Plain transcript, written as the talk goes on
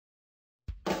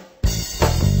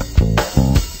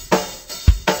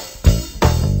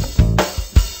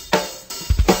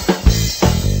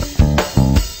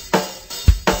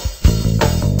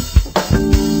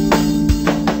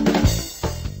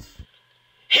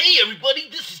everybody,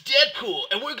 this is Deadpool,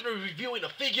 and we're gonna be reviewing a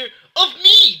figure of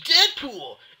me,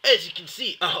 Deadpool. As you can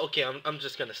see, okay, I'm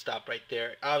just gonna stop right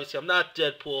there. Obviously, I'm not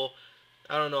Deadpool.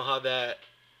 I don't know how that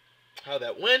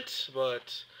went,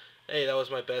 but hey, that was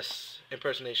my best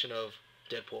impersonation of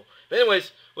Deadpool. But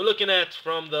anyways, we're looking at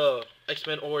from the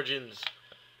X-Men Origins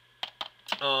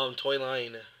toy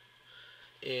line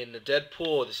in the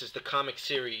Deadpool. This is the comic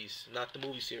series, not the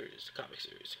movie series. The comic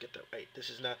series. Get that right. This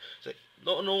is not. It's like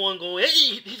no one going,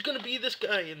 hey, he's gonna be this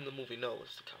guy in the movie. No,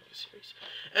 it's the comic series.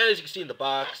 And as you can see in the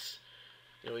box,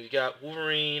 you got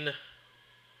Wolverine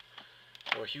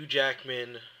or Hugh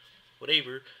Jackman,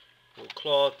 whatever. Little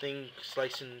claw thing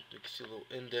slicing. You can see a little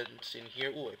indents in here.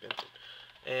 Ooh, I bent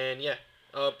it. And yeah,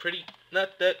 pretty.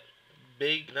 Not that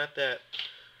big. Not that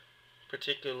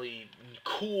particularly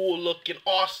cool looking,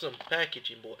 awesome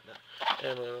packaging, but whatnot.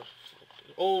 And flip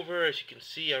it over. As you can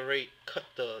see, I already cut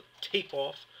the tape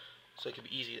off so it can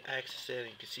be easy to access it. And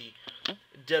you can see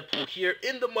Deadpool here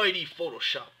in the mighty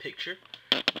Photoshop picture.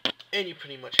 And you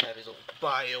pretty much have his own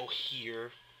bio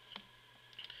here.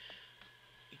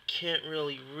 You can't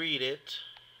really read it.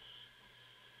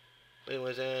 But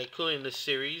anyways, including this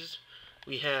series,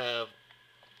 we have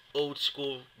old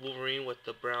school Wolverine with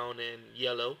the brown and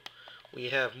yellow. We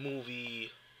have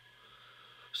movie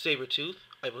Sabretooth.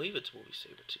 I believe it's movie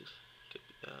Sabretooth.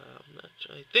 I'm not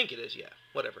sure. I think it is, yeah.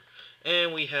 Whatever.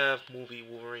 And we have movie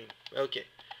Wolverine. Okay.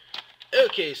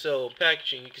 Okay, so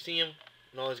packaging. You can see him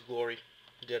in all his glory.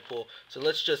 Deadpool. So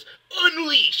let's just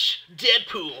unleash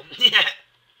Deadpool.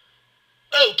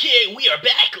 Okay, we are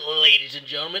back, ladies and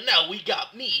gentlemen. Now we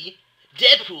got me,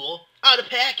 Deadpool, out of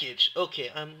package. Okay,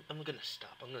 I'm gonna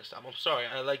stop. I'm sorry.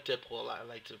 I like Deadpool a lot. I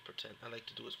like to pretend. I like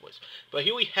to do his voice. But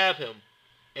here we have him,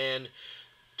 and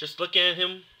just looking at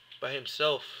him by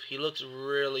himself, he looks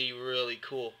really, really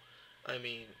cool. I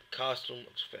mean, costume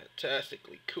looks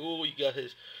fantastically cool. You got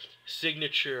his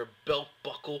signature belt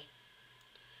buckle.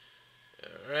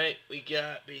 All right, we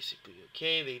got basically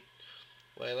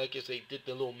what I like is they did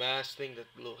the little mask thing that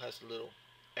has a little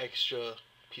extra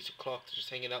piece of cloth just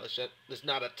hanging out. It's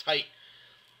not a tight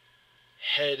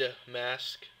head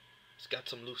mask. It's got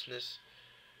some looseness.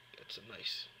 Got some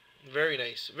nice, very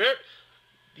nice.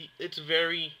 It's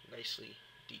very nicely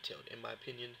detailed in my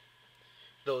opinion.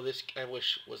 Though this I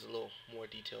wish was a little more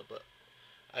detailed, but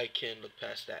I can look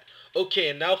past that. Okay,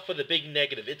 and now for the big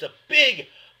negative. It's a big,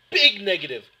 big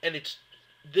negative, and it's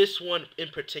this one in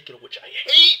particular, which I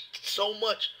hate so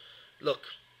much. Look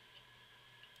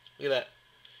at that.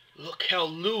 Look how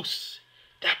loose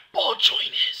that ball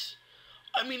joint is.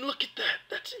 I mean, look at that.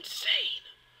 That's insane.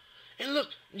 And look,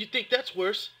 you think that's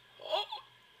worse? Oh,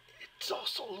 it's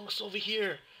also loose over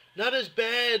here. Not as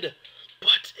bad,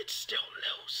 but it's still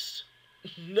loose.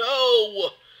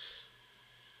 No.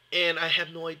 And I have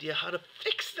no idea how to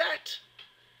fix that.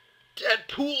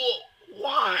 Deadpool,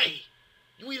 why?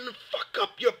 You even fuck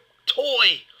up your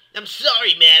toy. I'm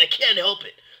sorry, man. I can't help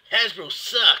it. Hasbro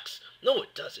sucks. No,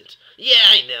 it doesn't. Yeah,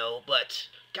 I know, but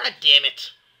god damn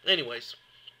it. Anyways.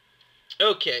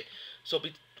 Okay. So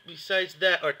besides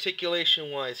that,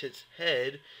 articulation-wise, his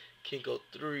head can go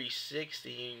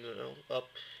 360, up.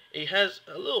 It has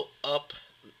a little up,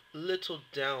 little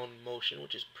down motion,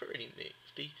 which is pretty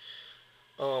nifty.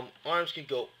 Arms can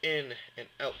go in and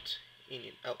out,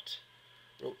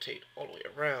 rotate all the way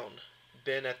around,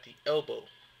 bend at the elbow,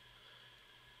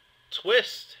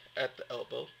 twist at the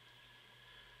elbow,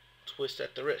 twist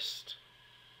at the wrist.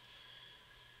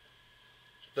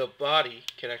 The body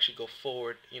can actually go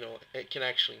forward, it can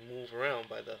actually move around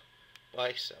by the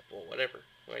bicep or whatever,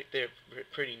 right there,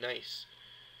 pretty nice.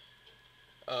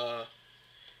 The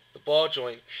ball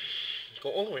joint go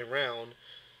all the way around,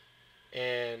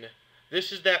 and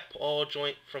this is that ball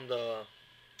joint from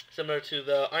similar to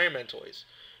the Iron Man toys.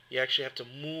 You actually have to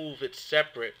move it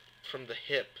separate from the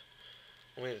hip,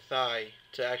 the thigh,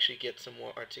 to actually get some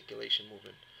more articulation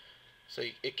movement. So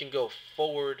it can go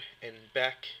forward and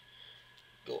back,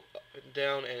 go up and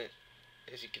down, and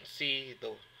as you can see,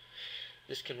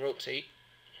 this can rotate.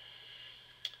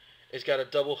 It's got a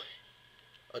double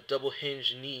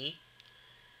hinge knee.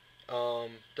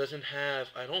 Doesn't have,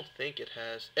 I don't think it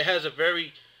has a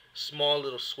very small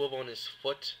little swivel on his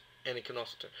foot, and it can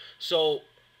also turn. So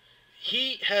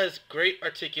he has great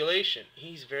articulation.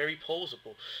 He's very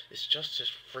posable. It's just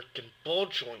his freaking ball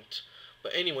joint.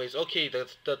 But anyways, okay, I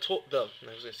was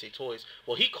gonna say toys.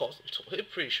 Well, he calls them toys. I'm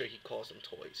pretty sure he calls them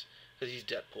toys because he's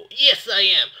Deadpool. Yes, I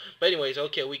am. But anyways,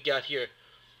 okay, we got here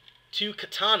 2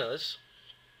 katanas,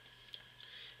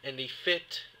 and they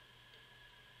fit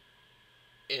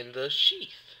in the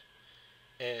sheath.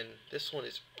 And this one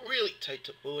is really tight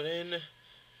to put in.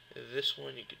 This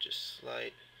one you could just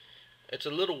slide. It's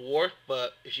a little warped,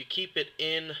 but if you keep it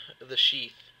in the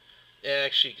sheath, it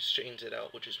actually straightens it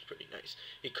out, which is pretty nice.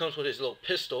 He comes with his little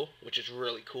pistol, which is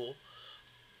really cool.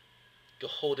 You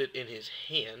hold it in his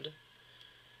hand,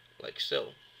 like so.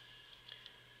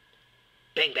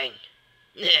 Bang, bang.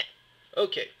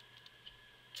 Okay.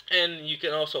 And you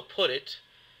can also put it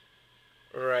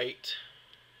right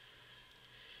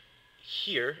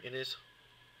here in his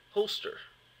holster.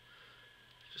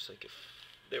 Just like if...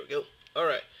 There we go.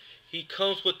 Alright. He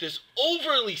comes with this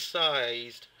overly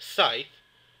sized scythe,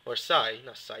 or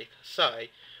not scythe,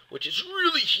 which is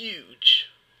really huge.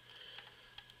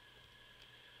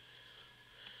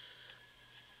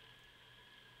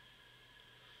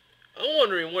 I'm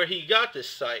wondering where he got this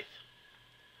scythe.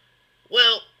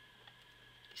 Well,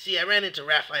 see, I ran into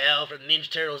Raphael from the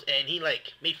Ninja Turtles, and he,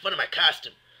 like, made fun of my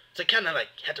costume. So I kind of, like,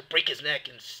 had to break his neck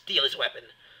and steal his weapon.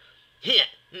 Yeah,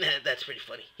 that's pretty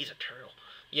funny. He's a turtle.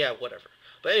 Yeah, whatever.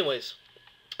 But anyways,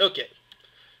 okay.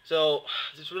 So,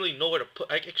 there's really nowhere to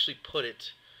put... I actually put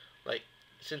it, like,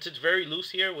 since it's very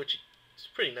loose here, which is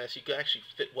pretty nice, you can actually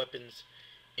fit weapons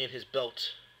in his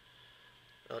belt.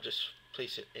 I'll just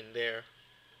place it in there.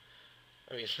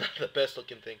 I mean, it's not the best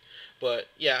looking thing, but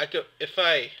yeah, I could, if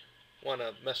I want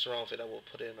to mess around with it, I will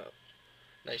put it in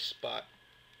a nice spot.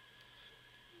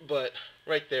 But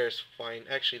right there is fine.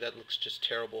 Actually, that looks just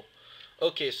terrible.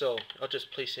 Okay, so I'll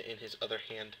just place it in his other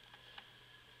hand.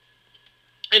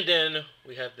 And then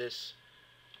we have this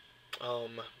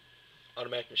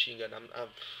automatic machine gun.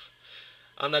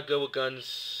 I'm not good with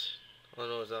guns. I don't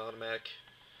know, it's automatic.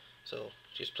 So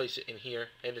just place it in here,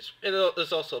 and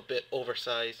it's also a bit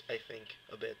oversized, I think,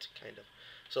 a bit, kind of.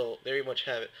 So there you much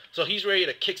have it. So he's ready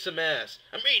to kick some ass.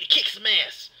 I'm ready to kick some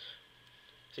ass.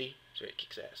 See, he's ready to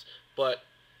kick some ass. But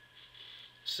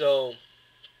so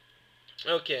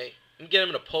okay, let me get him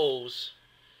in a pose.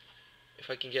 If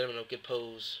I can get him in a good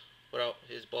pose without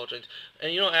his ball joints.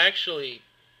 And you know, actually,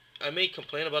 I may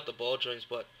complain about the ball joints,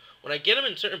 but when I get him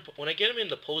in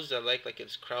the poses I like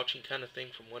it's crouching kind of thing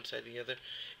from one side to the other,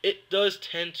 it does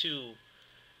tend to,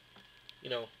 you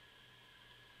know,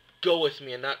 go with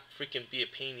me and not freaking be a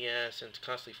pain in the ass and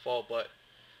constantly fall. But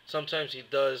sometimes he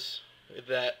does,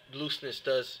 that looseness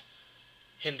does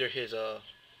hinder his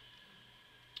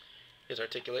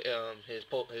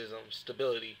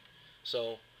stability.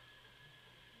 So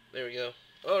there we go.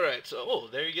 All right, so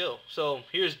there you go. So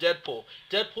here's Deadpool.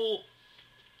 Deadpool.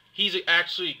 He's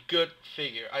actually a good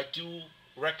figure. I do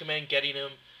recommend getting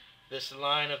him this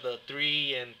line of the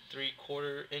 3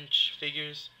 3/4 inch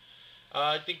figures.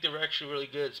 I think they're actually really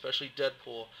good, especially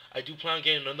Deadpool. I do plan on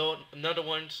getting another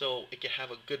one so it can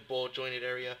have a good ball jointed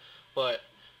area, but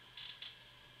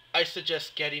I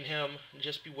suggest getting him.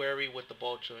 Just be wary with the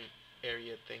ball joint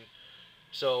area thing.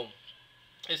 So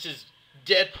this is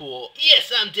Deadpool.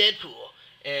 Yes, I'm Deadpool.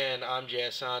 And I'm Jay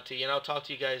Asante, and I'll talk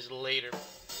to you guys later.